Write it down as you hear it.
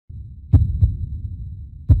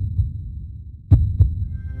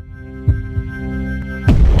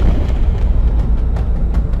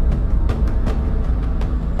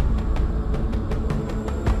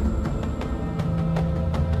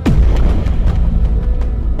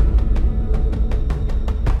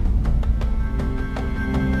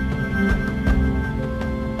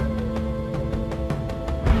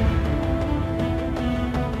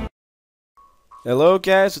Hello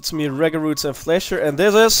guys, it's me Roots and flasherr, and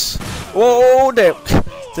this is... Whoa, damn!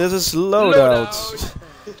 This is Loadout.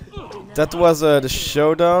 That was the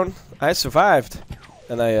showdown. I survived.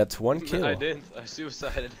 And I had 1 kill. I didn't, I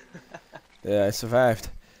suicided. Yeah, I survived.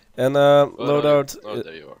 And Loadout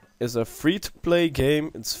there you are. Is a free-to-play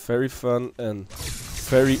game. It's very fun and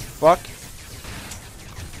very...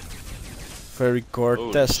 very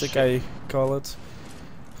gore-tastic, I call it.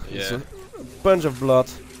 Yeah. It's a bunch of blood.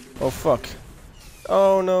 Oh fuck.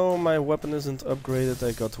 Oh no, my weapon isn't upgraded.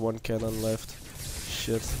 I got 1 cannon left.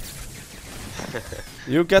 Shit.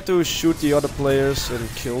 You get to shoot the other players and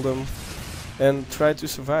kill them and try to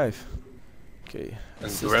survive. Okay.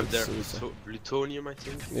 And grab their plutonium, I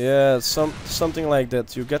think. Yeah, something like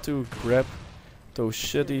that. You get to grab those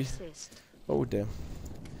shitty... Oh damn.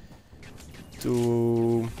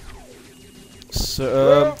 To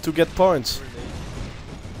get points.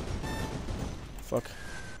 Fuck.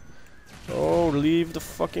 Oh, leave the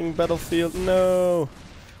fucking battlefield. No.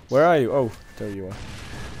 Where are you? Oh, there you are.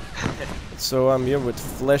 So I'm here with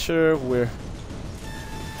flasherr. We're...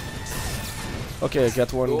 Okay, I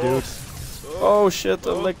got one dude. Oh shit,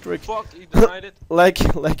 electric. Fuck, he denied it.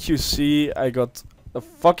 like you see, I got a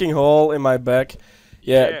fucking hole in my back.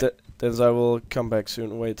 Yeah, Dennis, I will come back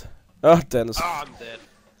soon. Wait. Oh, Dennis. Oh, I'm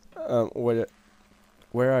dead.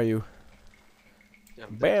 Where are you? Yeah,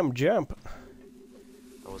 Bam, jump.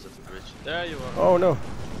 I was at the bridge. There you are. Oh no.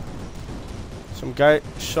 Some guy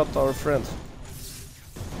shot our friend.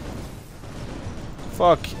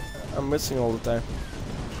 Fuck. I'm missing all the time.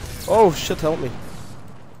 Oh shit, help me.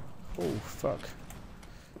 Oh fuck.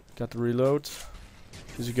 Got to reload.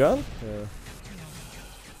 Is he gone? Yeah.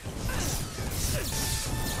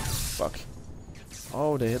 Fuck.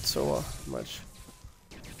 Oh, they hit so much.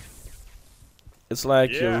 It's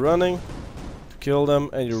like you're running to kill them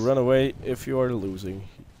and you run away if you are losing.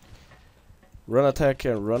 Run attack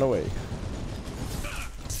and run away.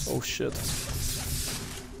 Oh shit.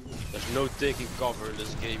 There's no taking cover in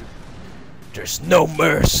this game. There's no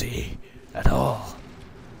mercy at all.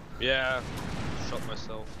 Yeah, shot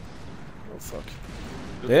myself. Oh fuck.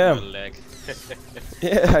 Look Damn. at my leg.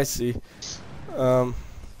 Yeah, I see.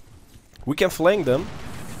 We can flank them.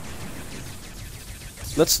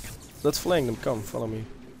 Let's flank them. Come, follow me.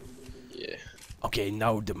 Yeah. Okay,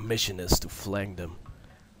 now the mission is to flank them.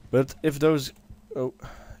 But if those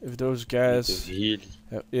guys,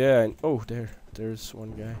 yeah, and oh, there's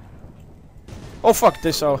one guy. Oh fuck!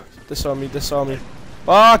 They saw me.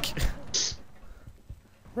 Fuck!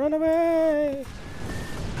 Run away!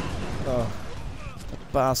 Oh,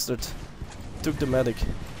 that bastard took the medic.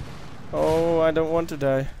 Oh, I don't want to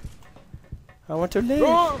die. I want to live.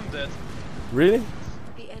 Oh, I'm dead. Really?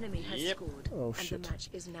 The enemy has scored. Oh shit! And the match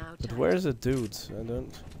is now But tied. where's the dude? I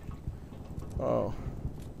don't. Oh,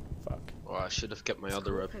 fuck. Oh, I should have kept my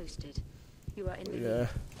other up. Posted. You are in the Yeah.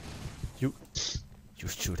 lead. You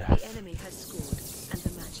should The have. enemy has scored, and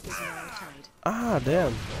the match is now tied. Ah,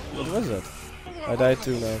 damn. What was that? I died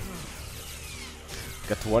too now.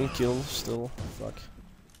 Got 1 kill still. Fuck.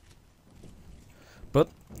 But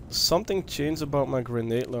something changed about my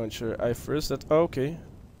grenade launcher. I first said, oh, okay,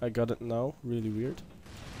 I got it now. Really weird.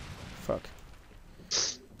 Fuck.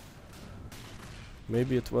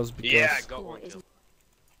 Maybe it was because... Yeah, I got 1 kill.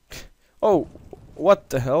 Oh, what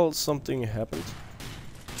the hell? Something happened.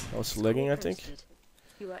 I was lagging, I think.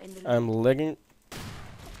 You are in the I'm lagging.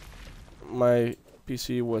 My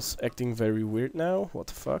PC was acting very weird now. What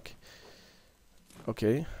the fuck?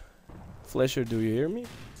 Okay. flasherr, do you hear me?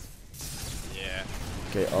 Yeah.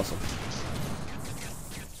 Okay, awesome.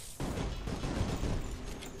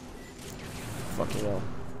 Fucking hell.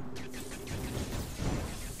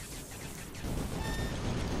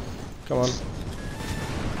 Come on.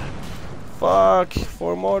 Fuck!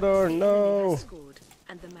 For Mordor, no!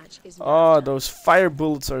 Ah, those fire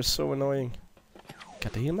bullets are so annoying.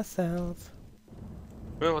 Gotta heal myself.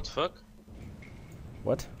 Wait, what the fuck?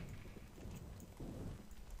 What?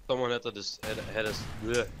 Someone had a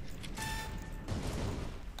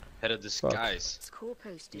disguise.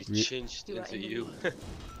 He changed into you.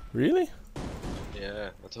 Really? Yeah.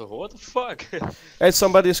 What the fuck? Hey,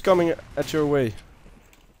 somebody's coming at your way.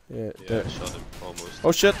 Yeah, yeah, I shot him almost.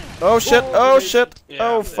 Oh shit! Oh shit! Oh shit! Yeah,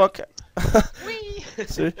 Oh fuck!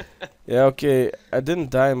 See? Yeah, okay. I didn't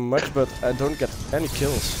die much, but I don't get any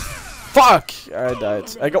kills. Fuck! I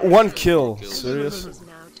died. I got 1 kill. Serious?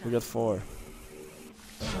 We got 4.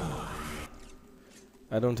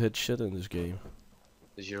 I don't hit shit in this game.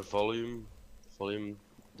 Is your volume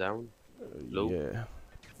down? Low? Yeah.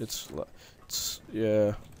 It's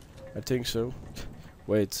yeah. I think so.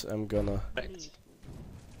 Wait, I'm gonna.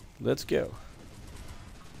 Let's go.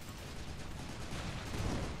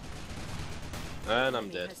 And I'm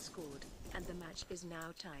Enemy dead. has scored, and the match is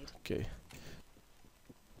now tied. Okay.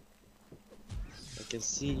 I can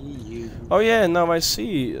see you. Oh yeah, now I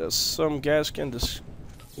see some guys can this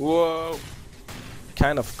Whoa!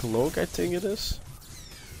 kind of cloak, I think it is.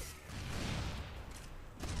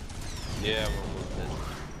 Yeah, I'm almost dead.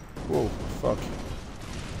 Whoa, fuck.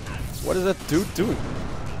 What is that dude doing?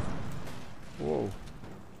 Whoa.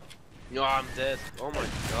 No, I'm dead. Oh my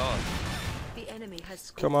god. The enemy has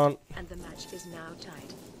scored, Come on. and the match is now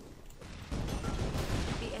tied.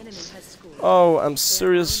 The enemy has scored. Oh, I'm They are now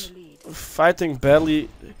serious. in the lead. Fighting badly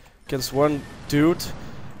against one dude.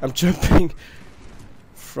 I'm jumping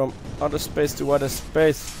from outer space to outer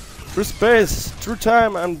space. Through space! Through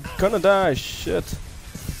time! I'm gonna die! Shit.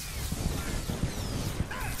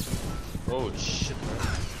 Oh shit, man.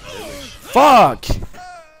 Damage. Fuck!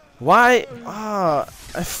 Why? Ah,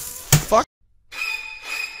 I fuck.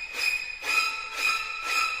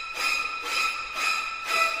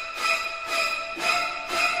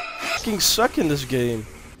 Fucking suck in this game.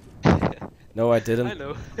 No, I I didn't.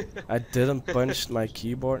 know. I didn't punch my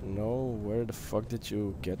keyboard. No, where the fuck did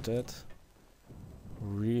you get that?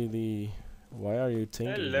 Really? Why are you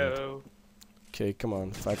thinking that? Hello. Okay, come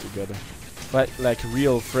on, fight together. Fight like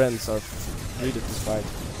real friends are needed to fight.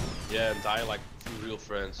 Yeah, and die like two real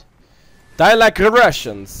friends. Die like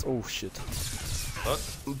Russians! Oh shit. What?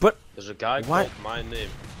 But There's a guy Why- called my name.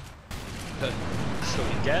 So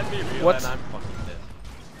he can't be real What? and I'm fucking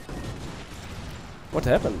dead. what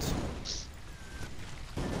happened?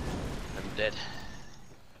 I'm dead.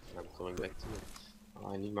 I'm coming back to it.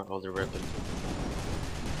 Oh, I need my other weapon.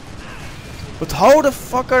 But how the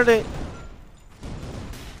fuck are they?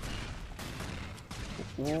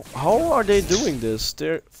 How are they doing this?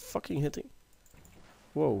 They're fucking hitting.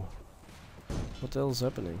 Whoa. What the hell is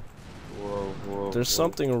happening? Whoa, whoa. There's whoa.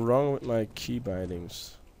 something wrong with my key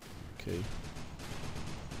bindings. Okay.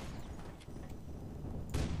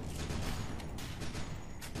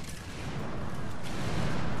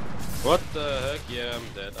 What the heck? Yeah, I'm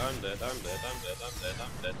dead. I'm dead. I'm dead. I'm dead. I'm dead.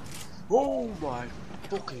 I'm dead. Oh my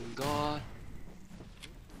fucking god.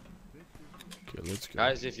 Okay, let's go.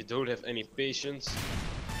 Guys, if you don't have any patience,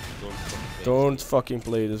 don't fucking play Don't this fucking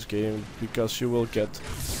play this game because you will get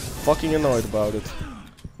fucking annoyed about it. game.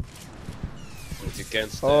 If you can't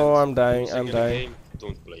stand Oh, I'm dying, losing I'm in a dying. game,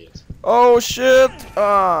 don't play it. Oh shit!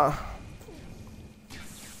 Ah!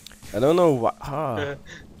 I don't know why. Ah.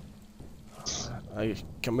 I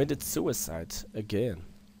committed suicide again.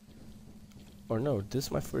 Or no, this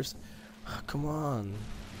is my first. Ah, come on.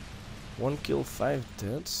 1 kill, 5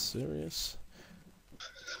 dead? Serious?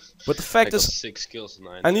 But the I fact got is, 6 kills,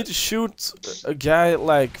 9 I need to shoot a guy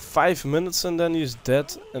like 5 minutes and then he's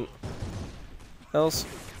dead, and else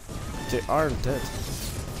they aren't dead.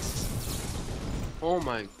 Oh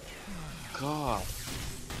my god.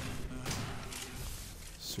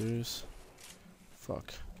 Serious?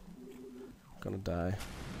 Fuck. Gonna die.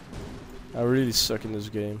 I really suck in this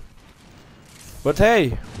game. But hey,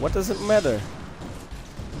 what does it matter?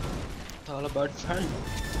 It's all about fun.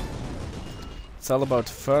 It's all about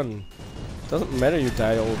fun. Doesn't matter you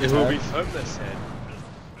die all the It will be time. fun, they said.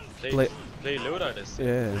 Play- Play Loadout, they said.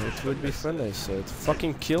 Yeah, it would be fun, I said.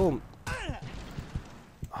 Fucking kill.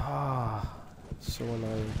 Ah, so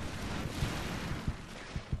annoying.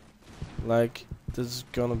 Like, this is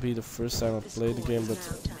gonna be the first time I play the game, but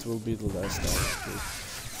it will be the last time.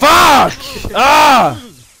 Fuck! Ah!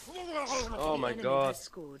 Oh The my enemy god. has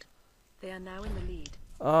scored. They are now in the lead.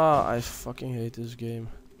 Ah, I fucking hate this game.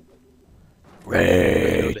 I don't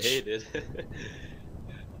Rage. hate it.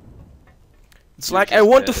 It's You're like I just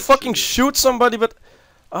want to bad at fucking shooting. shoot somebody, but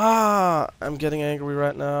I'm getting angry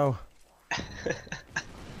right now.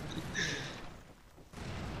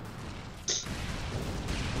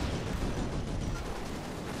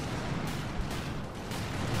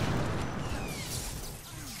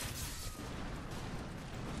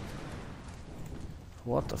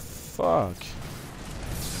 What the fuck?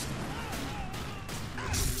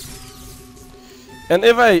 And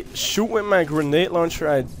if I shoot with my grenade launcher,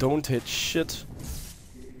 I don't hit shit.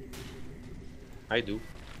 I do.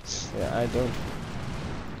 Yeah, I don't.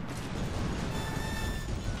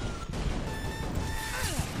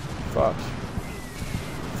 Fuck.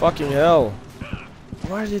 Fucking hell.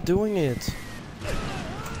 Why are they doing it?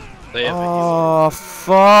 They have a Oh,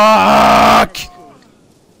 fuck! Scored.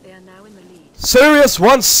 They are now in the lead. Serious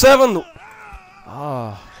 1-7!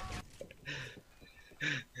 Ah.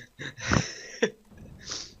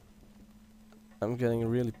 I'm getting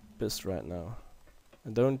really pissed right now. I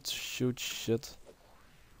don't shoot shit.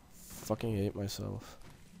 Fucking hate myself.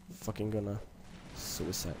 Fucking gonna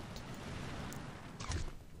suicide.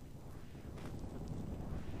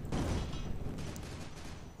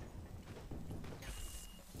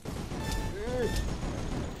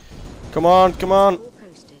 Come on, come on. Score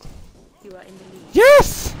posted. You are in the lead.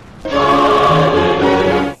 Yes!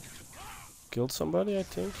 Killed somebody, I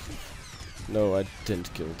think. No, I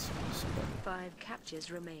didn't kill somebody. 5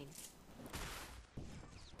 captures remain.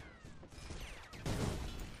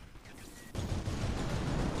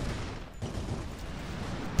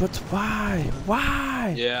 But why?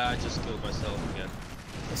 Why? Yeah, I just killed myself again.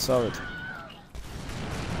 I saw it.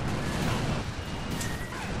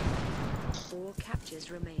 4 captures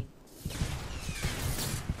remain.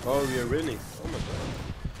 Oh, we are winning. Oh my god.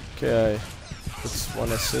 Okay, that's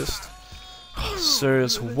 1 assist. Oh,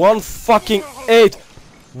 serious, 1 fucking 8!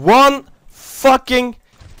 1 fucking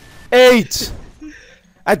 8!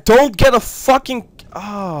 I don't get a fucking...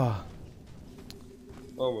 Ah.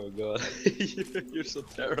 Oh my god. You're so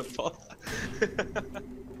terrible.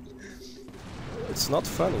 It's not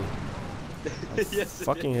funny. I Yes, it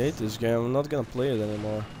fucking hate this game, I'm not gonna play it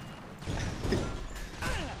anymore.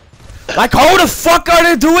 Like, how the fuck are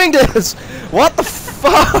they doing this? What the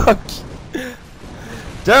fuck?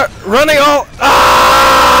 They're running all.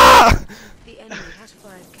 Ah! The enemy has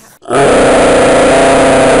 5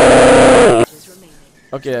 captures remaining.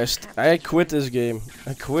 Okay, I quit this game.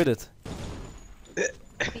 I quit it.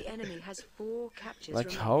 The enemy has 4 captures Like,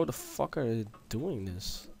 remaining. how the fuck are they doing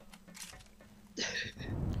this?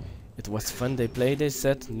 It was fun they played, they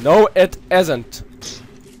said. No, it isn't.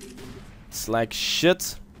 It's like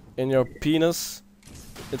shit in your penis.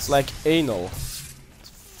 It's like anal. It's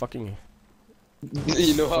fucking.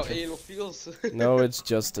 You know how anal feels? No, it's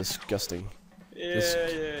just disgusting. Yeah, This- yeah,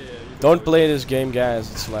 yeah. You Don't play this game, guys.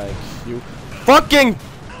 It's like you fucking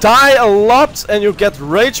die a lot and you get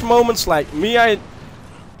rage moments like me. I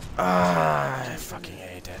fucking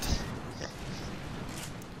hate it.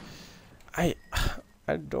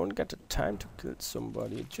 I don't get the time to kill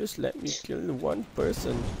somebody. Just let me kill one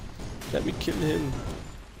person. Let me kill him.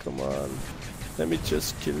 Come on. Let me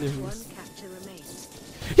just kill him. 1 capture remains.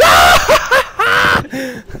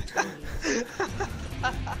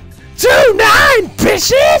 2-9,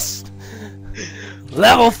 bitches!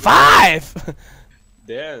 Level 5!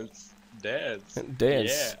 Dance. Dance.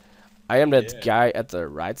 Dance. Yeah. I am that Yeah. guy at the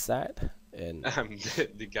right side. And I'm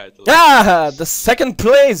the guy to the second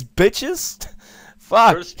place, bitches!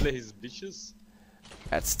 Fuck! first place, bitches.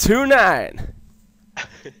 That's 2-9!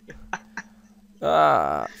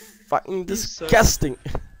 Fucking You suck. disgusting.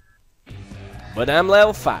 But I'm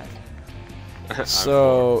level 5.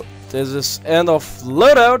 So, this is end of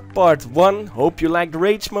Loadout Part 1. Hope you liked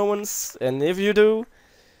Rage Moments. And if you do,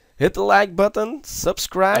 hit the like button, I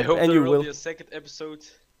subscribe, hope and there you will will... be a second episode.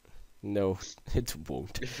 No, it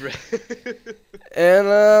won't. If And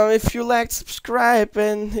if you like, subscribe.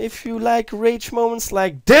 And if you like Rage Moments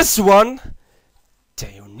like this one,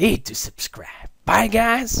 then you need to subscribe. Bye,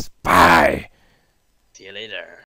 guys. Bye. See you later.